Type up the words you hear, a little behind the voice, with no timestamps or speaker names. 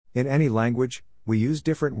In any language, we use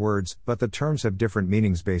different words, but the terms have different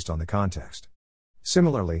meanings based on the context.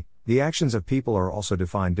 Similarly, the actions of people are also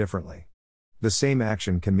defined differently. The same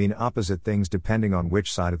action can mean opposite things depending on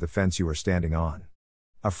which side of the fence you are standing on.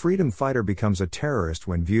 A freedom fighter becomes a terrorist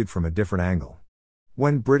when viewed from a different angle.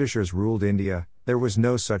 When Britishers ruled India, there was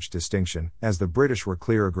no such distinction, as the British were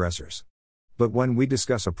clear aggressors. But when we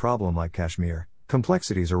discuss a problem like Kashmir,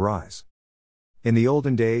 complexities arise. In the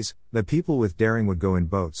olden days, the people with daring would go in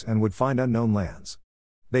boats and would find unknown lands.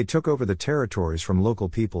 They took over the territories from local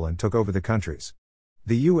people and took over the countries.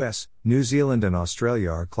 The US, New Zealand and Australia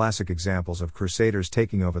are classic examples of crusaders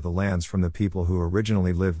taking over the lands from the people who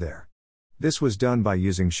originally lived there. This was done by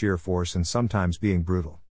using sheer force and sometimes being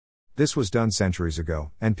brutal. This was done centuries ago,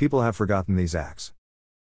 and people have forgotten these acts.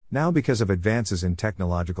 Now, because of advances in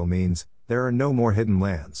technological means, there are no more hidden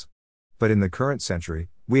lands. But in the current century,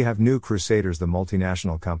 we have new crusaders, the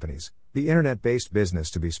multinational companies, the internet-based business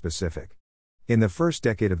to be specific. In the first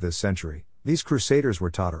decade of this century, these crusaders were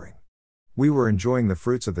tottering. We were enjoying the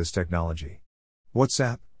fruits of this technology.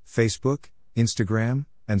 WhatsApp, Facebook, Instagram,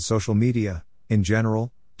 and social media, in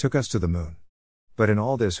general, took us to the moon. But in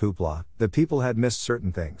all this hoopla, the people had missed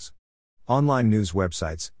certain things. Online news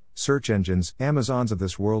websites, search engines, Amazons of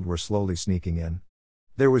this world were slowly sneaking in.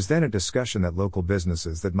 There was then a discussion that local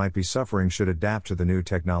businesses that might be suffering should adapt to the new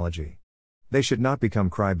technology. They should not become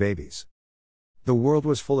crybabies. The world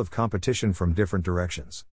was full of competition from different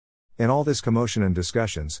directions. In all this commotion and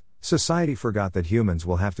discussions, society forgot that humans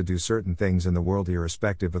will have to do certain things in the world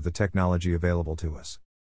irrespective of the technology available to us.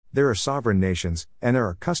 There are sovereign nations, and there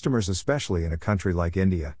are customers, especially in a country like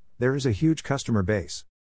India. There is a huge customer base.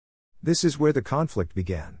 This is where the conflict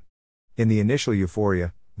began. In the initial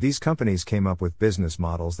euphoria, these companies came up with business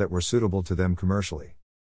models that were suitable to them commercially.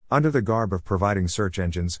 Under the garb of providing search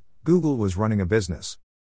engines, Google was running a business.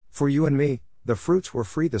 For you and me, the fruits were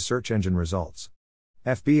free, the search engine results.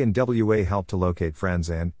 FB and WA helped to locate friends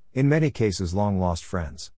and, in many cases, long-lost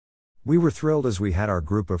friends. We were thrilled as we had our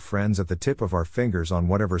group of friends at the tip of our fingers on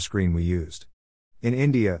whatever screen we used. In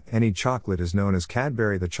India, any chocolate is known as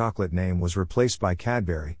Cadbury. The chocolate name was replaced by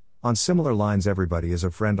Cadbury. On similar lines, everybody is a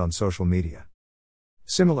friend on social media.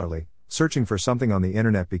 Similarly, searching for something on the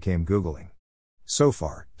internet became Googling. So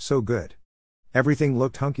far, so good. Everything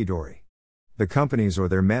looked hunky-dory. The companies or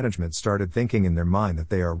their management started thinking in their mind that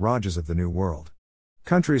they are Rajas of the new world.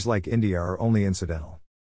 Countries like India are only incidental.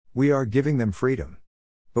 We are giving them freedom.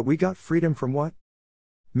 But we got freedom from what?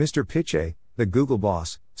 Mr. Pichai, the Google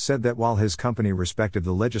boss, said that while his company respected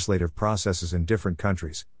the legislative processes in different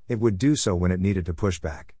countries, it would do so when it needed to push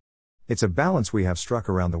back. It's a balance we have struck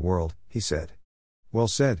around the world, he said. Well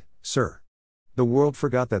said, sir. The world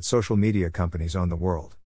forgot that social media companies own the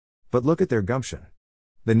world. But look at their gumption.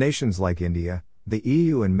 The nations like India, the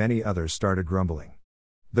EU and many others started grumbling.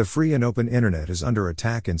 The free and open internet is under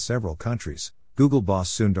attack in several countries, Google boss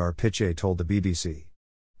Sundar Pichai told the BBC.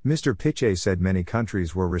 Mr. Pichai said many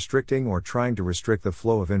countries were restricting or trying to restrict the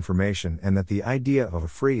flow of information and that the idea of a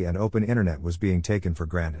free and open internet was being taken for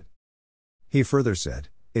granted. He further said,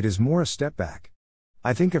 "It is more a step back.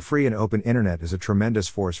 I think a free and open internet is a tremendous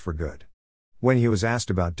force for good." When he was asked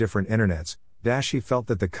about different internets, he felt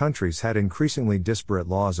that the countries had increasingly disparate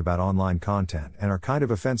laws about online content and are kind of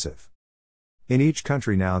offensive. In each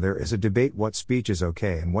country now there is a debate what speech is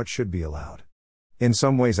okay and what should be allowed. In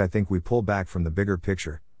some ways I think we pull back from the bigger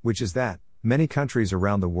picture, which is that many countries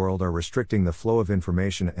around the world are restricting the flow of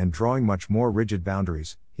information and drawing much more rigid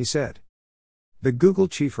boundaries, he said. The Google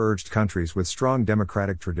chief urged countries with strong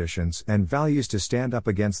democratic traditions and values to stand up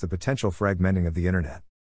against the potential fragmenting of the internet.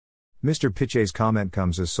 Mr. Pichai's comment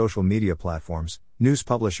comes as social media platforms, news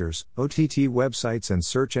publishers, OTT websites and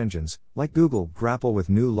search engines, like Google, grapple with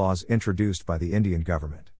new laws introduced by the Indian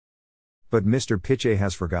government. But Mr. Pichai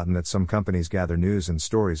has forgotten that some companies gather news and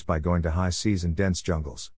stories by going to high seas and dense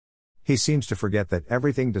jungles. He seems to forget that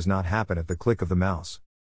everything does not happen at the click of the mouse.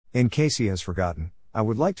 In case he has forgotten, I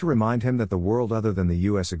would like to remind him that the world other than the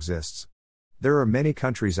US exists. There are many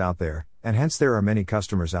countries out there, and hence there are many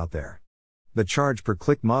customers out there. The charge per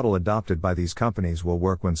click model adopted by these companies will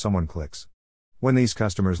work when someone clicks. When these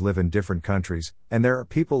customers live in different countries, and there are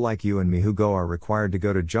people like you and me who are required to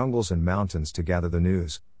go to jungles and mountains to gather the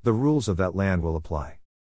news, the rules of that land will apply.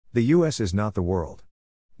 The US is not the world.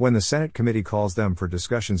 When the Senate committee calls them for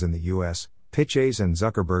discussions in the US, Pichai's and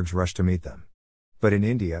Zuckerberg's rush to meet them. But in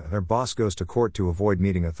India, their boss goes to court to avoid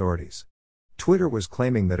meeting authorities. Twitter was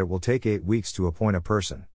claiming that it will take 8 weeks to appoint a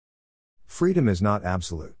person. Freedom is not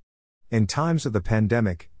absolute. In times of the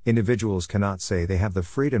pandemic, individuals cannot say they have the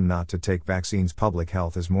freedom not to take vaccines. Public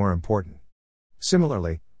health is more important.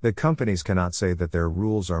 Similarly, The companies cannot say that their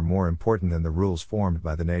rules are more important than the rules formed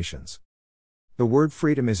by the nations. The word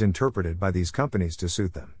freedom is interpreted by these companies to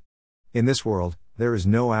suit them. In this world, there is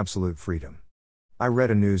no absolute freedom. I read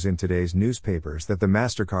a news in today's newspapers that the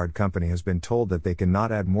MasterCard company has been told that they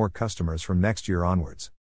cannot add more customers from next year onwards.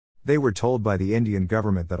 They were told by the Indian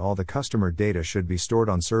government that all the customer data should be stored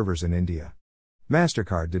on servers in India.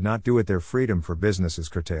 MasterCard did not do it, their freedom for business is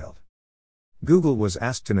curtailed. Google was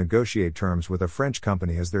asked to negotiate terms with a French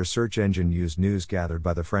company as their search engine used news gathered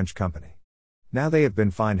by the French company. Now they have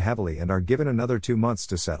been fined heavily and are given another 2 months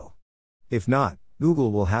to settle. If not,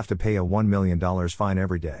 Google will have to pay a $1 million fine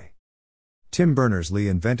every day. Tim Berners-Lee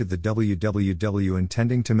invented the www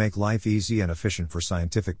intending to make life easy and efficient for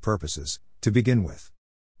scientific purposes, to begin with.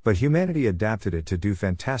 But humanity adapted it to do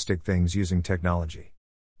fantastic things using technology.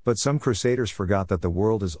 But some crusaders forgot that the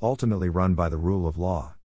world is ultimately run by the rule of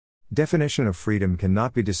law. Definition of freedom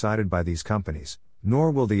cannot be decided by these companies, nor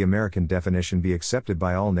will the American definition be accepted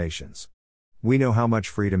by all nations. We know how much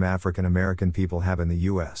freedom African American people have in the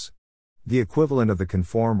U.S. The equivalent of the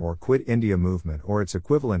Conform or Quit India movement or its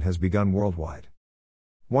equivalent has begun worldwide.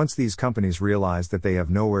 Once these companies realize that they have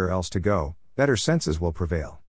nowhere else to go, better senses will prevail.